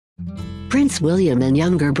Prince William and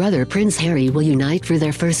younger brother Prince Harry will unite for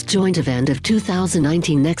their first joint event of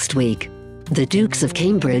 2019 next week. The Dukes of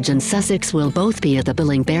Cambridge and Sussex will both be at the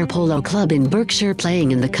Billing Bear Polo Club in Berkshire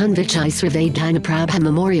playing in the Cynwich Srivade Dhanaprabha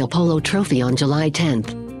Memorial Polo Trophy on July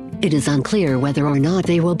 10th. It is unclear whether or not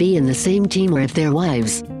they will be in the same team or if their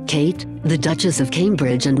wives, Kate, the Duchess of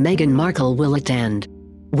Cambridge and Meghan Markle will attend.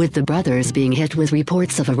 With the brothers being hit with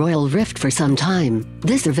reports of a royal rift for some time,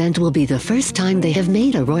 this event will be the first time they have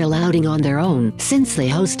made a royal outing on their own since they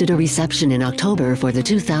hosted a reception in October for the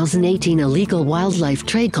 2018 Illegal Wildlife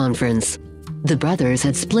Trade Conference. The brothers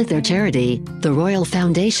had split their charity, the Royal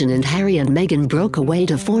Foundation, and Harry and Meghan broke away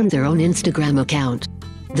to form their own Instagram account.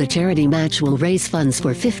 The charity match will raise funds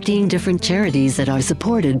for 15 different charities that are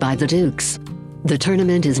supported by the Dukes. The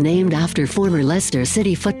tournament is named after former Leicester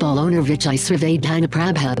City football owner Vijay Srivade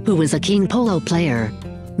Dhanaprabha, who was a keen polo player.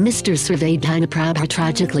 Mr. Srivade Dhanaprabha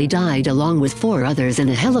tragically died along with 4 others in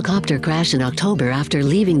a helicopter crash in October after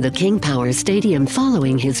leaving the King Power Stadium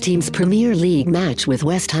following his team's Premier League match with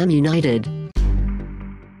West Ham United.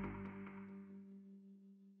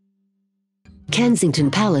 Kensington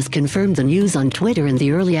Palace confirmed the news on Twitter in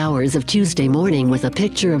the early hours of Tuesday morning with a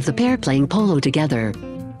picture of the pair playing polo together.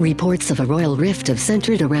 Reports of a royal rift have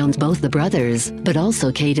centered around both the brothers, but also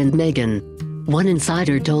Kate and Meghan. One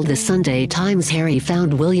insider told the Sunday Times Harry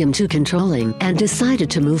found William too controlling and decided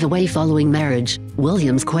to move away following marriage.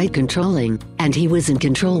 William's quite controlling, and he was in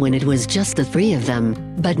control when it was just the 3 of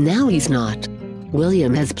them, but now he's not.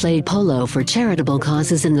 William has played polo for charitable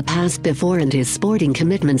causes in the past before, and his sporting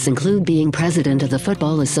commitments include being president of the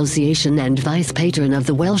Football Association and vice patron of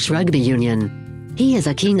the Welsh Rugby Union. He is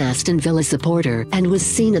a keen Aston Villa supporter and was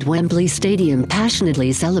seen at Wembley Stadium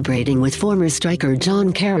passionately celebrating with former striker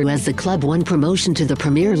John Carew as the club won promotion to the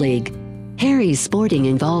Premier League. Harry's sporting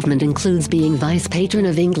involvement includes being vice patron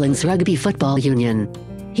of England's Rugby Football Union.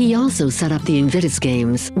 He also set up the Invictus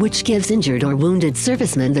Games, which gives injured or wounded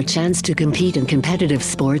servicemen the chance to compete in competitive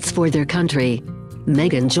sports for their country.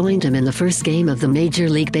 Meghan joined him in the first game of the Major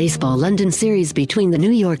League Baseball London series between the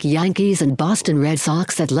New York Yankees and Boston Red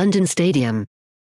Sox at London Stadium.